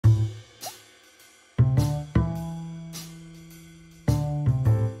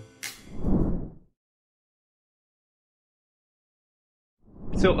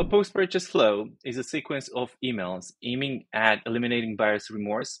So a post-purchase flow is a sequence of emails aiming at eliminating buyer's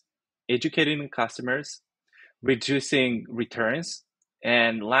remorse, educating customers, reducing returns,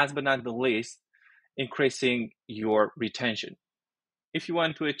 and last but not the least, increasing your retention. If you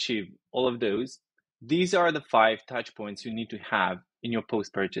want to achieve all of those, these are the 5 touch points you need to have in your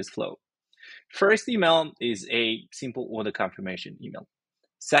post-purchase flow. First email is a simple order confirmation email.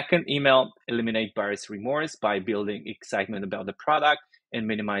 Second email, eliminate buyer's remorse by building excitement about the product and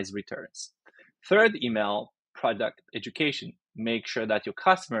minimize returns. Third email, product education. Make sure that your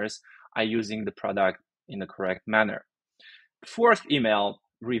customers are using the product in the correct manner. Fourth email,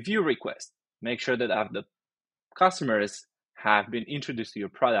 review request. Make sure that the customers have been introduced to your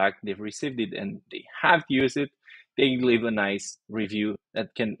product, they've received it, and they have used it. They leave a nice review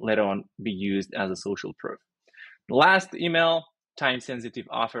that can later on be used as a social proof. Last email, time-sensitive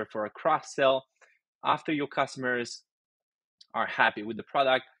offer for a cross-sell. After your customers are happy with the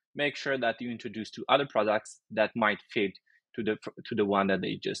product, make sure that you introduce to other products that might fit to the one that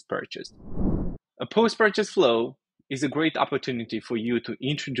they just purchased. A post-purchase flow is a great opportunity for you to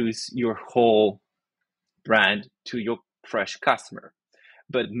introduce your whole brand to your fresh customer,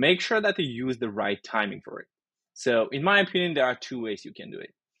 but make sure that you use the right timing for it. So in my opinion, there are 2 ways you can do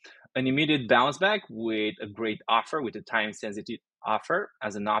it. An immediate bounce back with a great offer, with a time-sensitive offer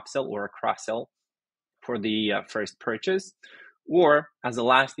as an upsell or a cross-sell for the first purchase, or as a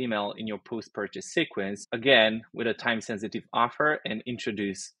last email in your post-purchase sequence, again, with a time-sensitive offer and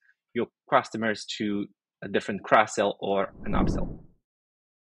introduce your customers to a different cross-sell or an upsell.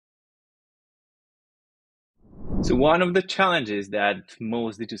 So one of the challenges that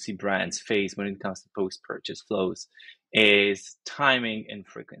most D2C brands face when it comes to post-purchase flows is timing and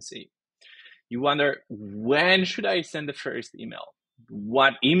frequency. You wonder, when should I send the first email?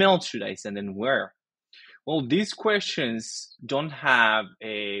 What email should I send and where? Well, these questions don't have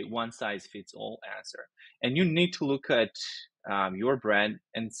a one-size-fits-all answer, and you need to look at your brand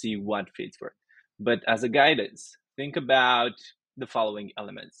and see what fits for it. But as a guidance, think about the following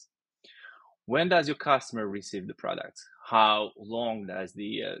elements. When does your customer receive the product? How long does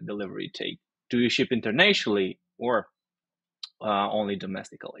the delivery take? Do you ship internationally or only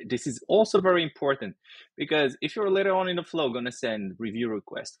domestically? This is also very important because if you're later on in the flow going to send review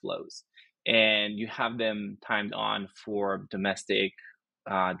request flows and you have them timed on for domestic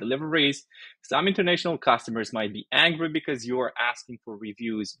deliveries, some international customers might be angry because you're asking for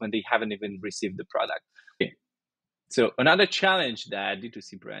reviews when they haven't even received the product. So another challenge that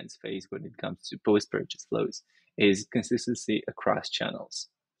D2C brands face when it comes to post-purchase flows is consistency across channels.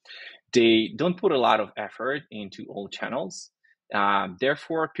 They don't put a lot of effort into all channels.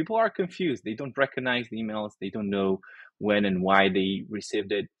 Therefore, people are confused. They don't recognize the emails. They don't know when and why they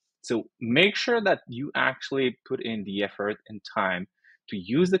received it. So make sure that you actually put in the effort and time to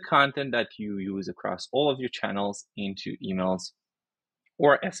use the content that you use across all of your channels into emails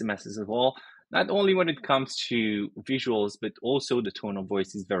or SMSs as well. Not only when it comes to visuals, but also the tone of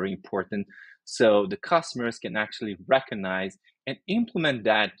voice is very important. So the customers can actually recognize and implement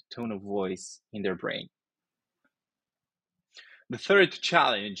that tone of voice in their brain. The third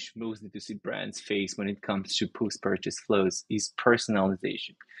challenge most D2C brands face when it comes to post-purchase flows is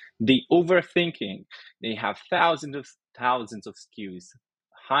personalization. They overthinking. They have thousands of SKUs,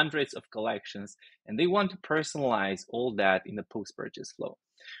 hundreds of collections, and they want to personalize all that in the post-purchase flow.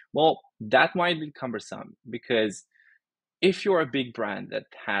 Well, that might be cumbersome because if you're a big brand that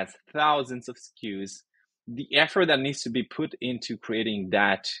has thousands of SKUs, the effort that needs to be put into creating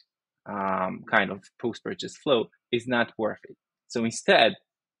that kind of post-purchase flow is not worth it. So instead,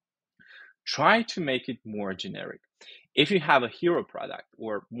 try to make it more generic. If you have a hero product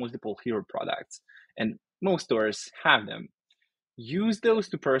or multiple hero products, and most stores have them, use those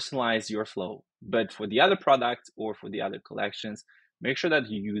to personalize your flow. But for the other products or for the other collections, make sure that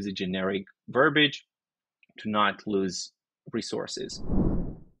you use a generic verbiage to not lose resources.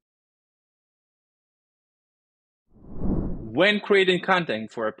 When creating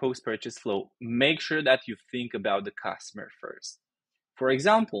content for a post-purchase flow, make sure that you think about the customer first. For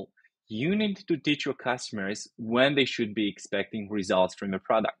example, you need to teach your customers when they should be expecting results from your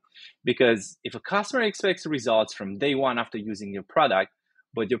product. Because if a customer expects results from day one after using your product,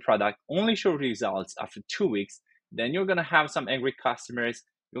 but your product only shows results after 2 weeks, then you're going to have some angry customers,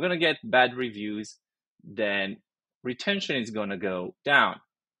 you're going to get bad reviews, then retention is going to go down.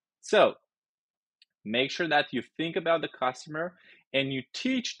 So make sure that you think about the customer and you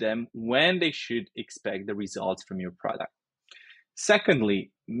teach them when they should expect the results from your product.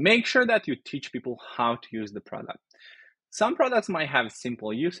 Secondly, make sure that you teach people how to use the product. Some products might have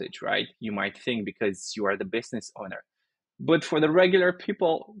simple usage, right? You might think because you are the business owner. But for the regular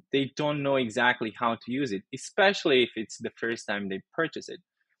people, they don't know exactly how to use it, especially if it's the first time they purchase it.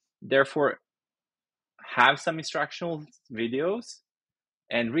 Therefore, have some instructional videos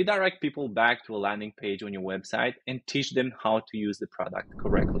and redirect people back to a landing page on your website and teach them how to use the product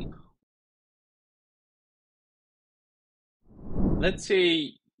correctly. Let's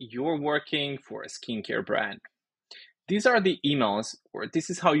say you're working for a skincare brand. These are the emails, or this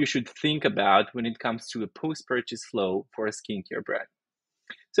is how you should think about when it comes to a post-purchase flow for a skincare brand.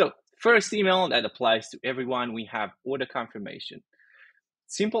 So, first email that applies to everyone, we have order confirmation.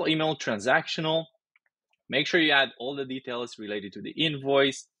 Simple email, transactional. Make sure you add all the details related to the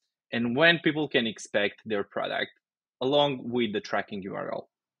invoice and when people can expect their product, along with the tracking URL.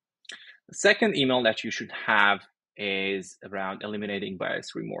 The second email that you should have is around eliminating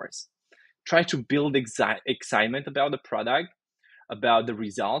buyer's remorse. Try to build excitement about the product, about the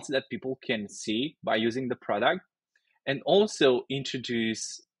results that people can see by using the product, and also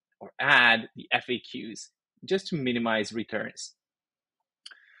introduce or add the FAQs just to minimize returns.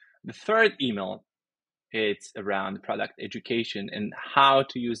 The third email, it's around product education and how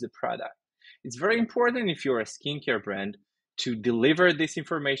to use the product. It's very important if you're a skincare brand to deliver this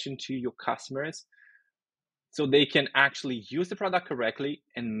information to your customers so they can actually use the product correctly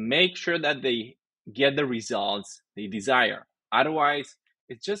and make sure that they get the results they desire. Otherwise,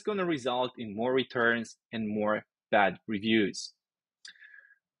 it's just going to result in more returns and more bad reviews.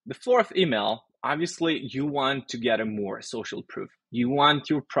 The fourth email, obviously, you want to get a more social proof. You want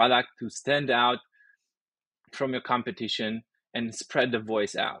your product to stand out from your competition and spread the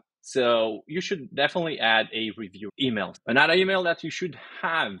voice out. So you should definitely add a review email. Another email that you should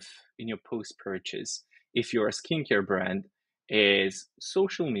have in your post-purchase, if you're a skincare brand, is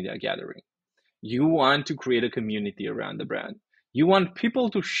social media gathering. You want to create a community around the brand. You want people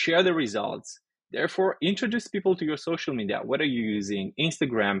to share the results. Therefore, introduce people to your social media, whether you're using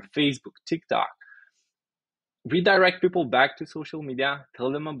Instagram, Facebook, TikTok. Redirect people back to social media,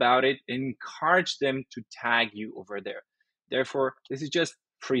 tell them about it, encourage them to tag you over there. Therefore, this is just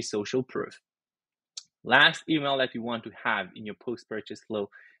free social proof. Last email that you want to have in your post-purchase flow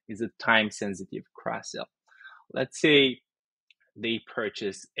is a time-sensitive cross-sell. Let's say they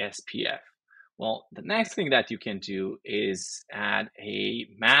purchase SPF. Well, the next thing that you can do is add a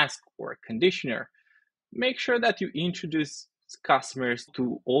mask or conditioner. Make sure that you introduce customers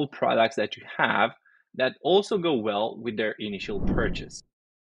to all products that you have that also go well with their initial purchase.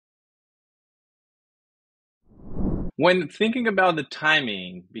 When thinking about the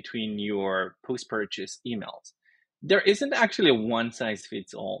timing between your post-purchase emails, there isn't actually a one size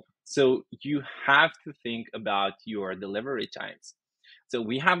fits all. So you have to think about your delivery times. So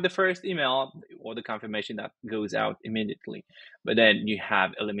we have the first email or the confirmation that goes out immediately, but then you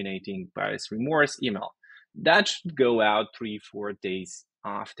have eliminating buyer's remorse email. That should go out 3-4 days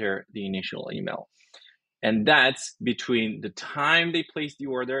after the initial email. And that's between the time they place the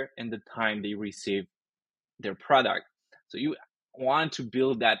order and the time they receive their product. So you want to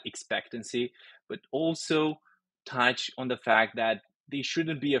build that expectancy, but also touch on the fact that they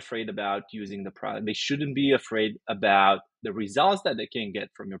shouldn't be afraid about using the product. They shouldn't be afraid about the results that they can get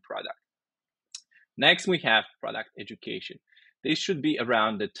from your product. Next, we have product education. This should be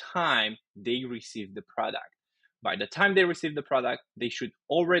around the time they receive the product. By the time they receive the product, they should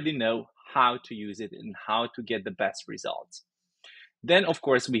already know how to use it and how to get the best results. Then, of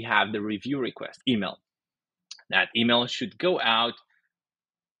course, we have the review request email. That email should go out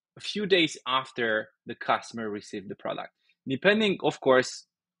a few days after the customer received the product. Depending, of course,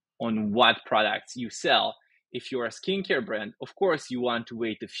 on what products you sell. If you're a skincare brand, of course, you want to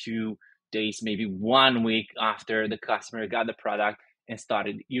wait a few days, maybe 1 week after the customer got the product and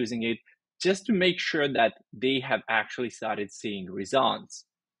started using it, just to make sure that they have actually started seeing results.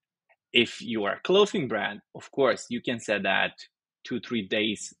 If you are a clothing brand, of course, you can set that 2-3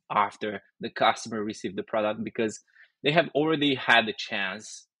 days after the customer received the product because they have already had the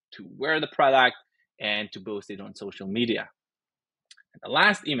chance to wear the product and to post it on social media. And the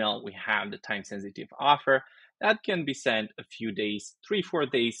last email, we have the time-sensitive offer that can be sent a few days,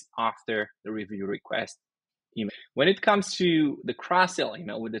 3-4 days after the review request email. When it comes to the cross-sell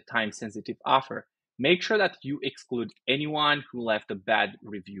email with the time-sensitive offer, make sure that you exclude anyone who left a bad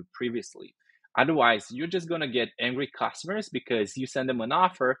review previously. Otherwise, you're just going to get angry customers because you send them an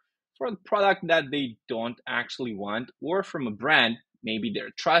offer for a product that they don't actually want, or from a brand, maybe their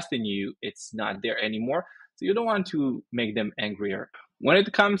trust in you, it's not there anymore. So you don't want to make them angrier. When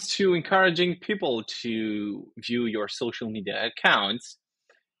it comes to encouraging people to view your social media accounts,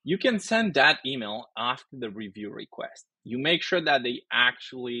 you can send that email after the review request. You make sure that they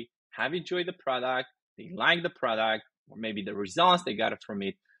actually have enjoyed the product, they like the product, or maybe the results they got from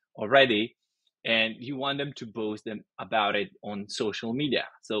it already, and you want them to boast them about it on social media.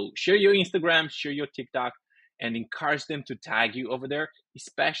 So share your Instagram, share your TikTok, and encourage them to tag you over there,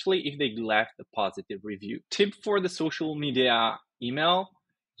 especially if they left a positive review. Tip for the social media email: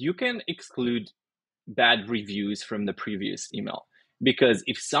 you can exclude bad reviews from the previous email, because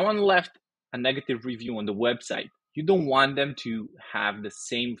if someone left a negative review on the website, you don't want them to have the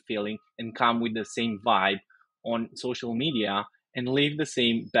same feeling and come with the same vibe on social media and leave the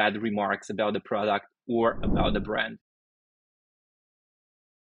same bad remarks about the product or about the brand.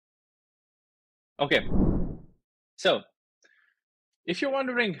 Okay, so if you're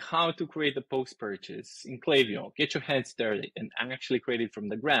wondering how to create a post-purchase in Klaviyo, get your head started and actually create it from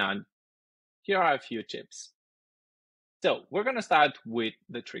the ground, here are a few tips. So we're going to start with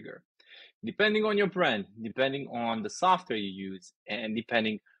the trigger. Depending on your brand, depending on the software you use, and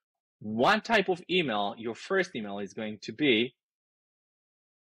depending what type of email your first email is going to be,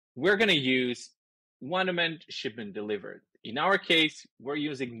 we're going to use Waterman shipment delivered. In our case, we're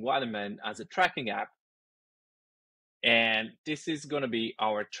using Waterman as a tracking app, and this is going to be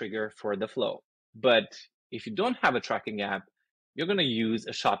our trigger for the flow. But if you don't have a tracking app, you're going to use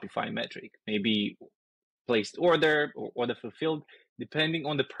a Shopify metric, maybe placed order or order fulfilled, depending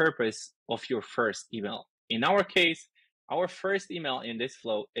on the purpose of your first email. In our case, our first email in this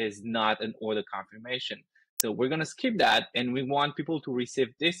flow is not an order confirmation. So we're going to skip that, and we want people to receive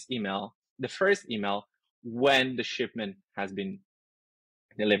this email, the first email, when the shipment has been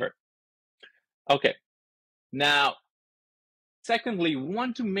delivered. Okay. Now, secondly, we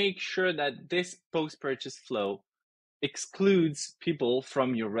want to make sure that this post-purchase flow excludes people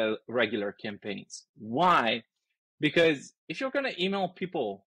from your regular campaigns. Why? Because if you're going to email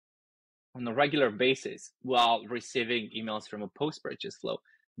people on a regular basis while receiving emails from a post-purchase flow,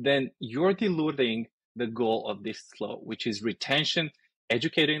 then you're diluting the goal of this flow, which is retention,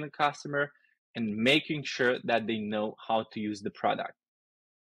 educating the customer, and making sure that they know how to use the product.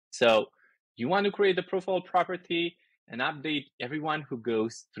 So you want to create the profile property and update everyone who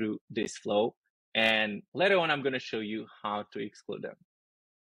goes through this flow. And later on, I'm going to show you how to exclude them.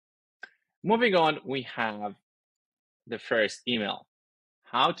 Moving on, we have the first email,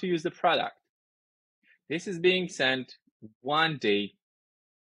 how to use the product. This is being sent 1 day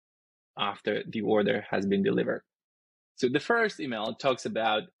after the order has been delivered. So the first email talks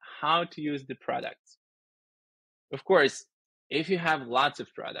about how to use the products. Of course, if you have lots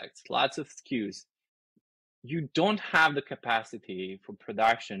of products, lots of SKUs, you don't have the capacity for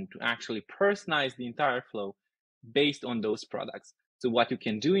production to actually personalize the entire flow based on those products. So what you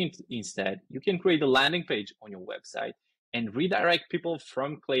can do instead, you can create a landing page on your website and redirect people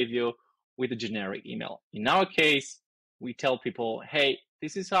from Klaviyo with a generic email. In our case, we tell people, hey,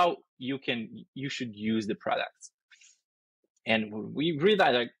 this is how you should use the products. And we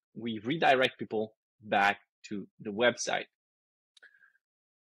redirect people back to the website.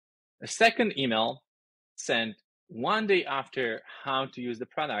 A second email sent 1 day after how to use the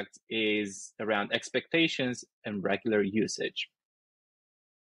product is around expectations and regular usage.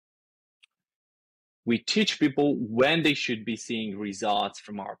 We teach people when they should be seeing results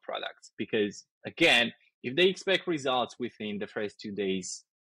from our products, because again, if they expect results within the first 2 days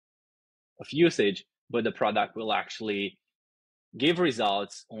of usage, but the product will actually give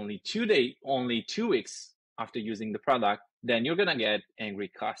results only 2 weeks after using the product, then you're gonna get angry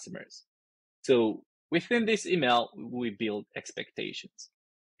customers. So within this email, we build expectations.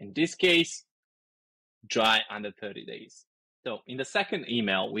 In this case, dry under 30 days. So in the second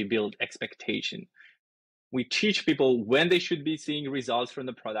email, we build expectation. We teach people when they should be seeing results from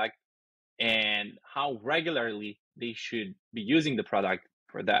the product and how regularly they should be using the product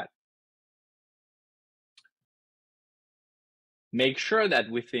for that. Make sure that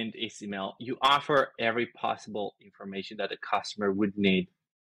within this email, you offer every possible information that a customer would need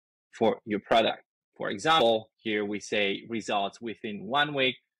for your product. For example, here we say results within 1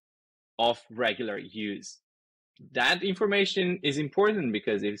 week of regular use. That information is important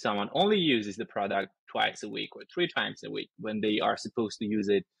because if someone only uses the product twice a week or 3 times a week when they are supposed to use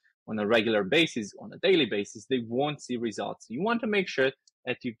it on a regular basis, on a daily basis, they won't see results. You want to make sure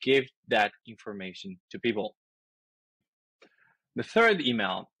that you give that information to people. The third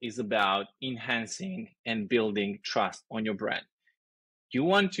email is about enhancing and building trust on your brand. You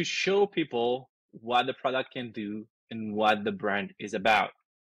want to show people what the product can do and what the brand is about.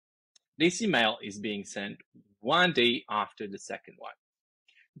 This email is being sent 1 day after the second one.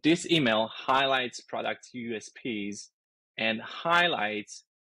 This email highlights product USPs and highlights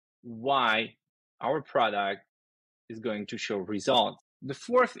why our product is going to show results. The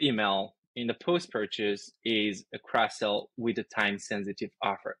fourth email in the post-purchase is a cross-sell with a time-sensitive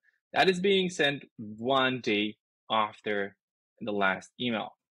offer that is being sent 1 day after the last email.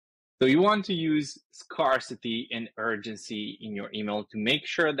 So you want to use scarcity and urgency in your email to make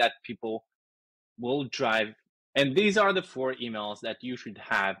sure that people will drive. And these are the 4 emails that you should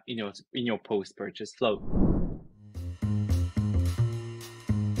have in your post-purchase flow.